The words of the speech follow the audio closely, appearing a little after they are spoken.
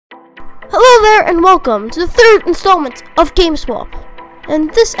Hello there and welcome to the third installment of Game Swap. In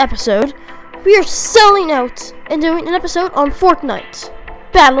this episode, we are selling out and doing an episode on Fortnite,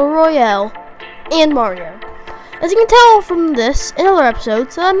 Battle Royale, and Mario. As you can tell from this and other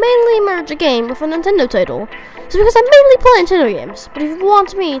episodes, I mainly merge a game with a Nintendo title. It's because I mainly play Nintendo games, but if you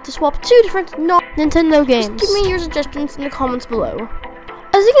want me to swap two different non-Nintendo games, just give me your suggestions in the comments below.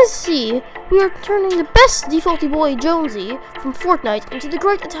 As you can see, we are turning the best defaulty boy Jonesy from Fortnite into the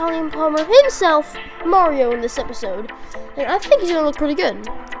great Italian plumber himself, Mario, in this episode. And I think he's gonna look pretty good.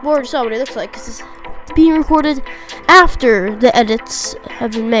 We already saw what he looks like because it's being recorded after the edits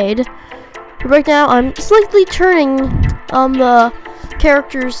have been made. But right now, I'm slightly turning the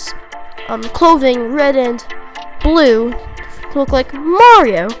character's clothing red and blue to look like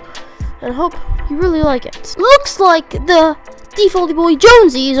Mario. And I hope you really like it. Looks like the defaulty boy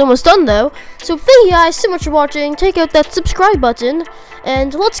Jonesy is almost done though, so thank you guys so much for watching. Take out that subscribe button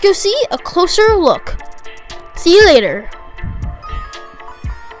and let's go see a closer look. See you later.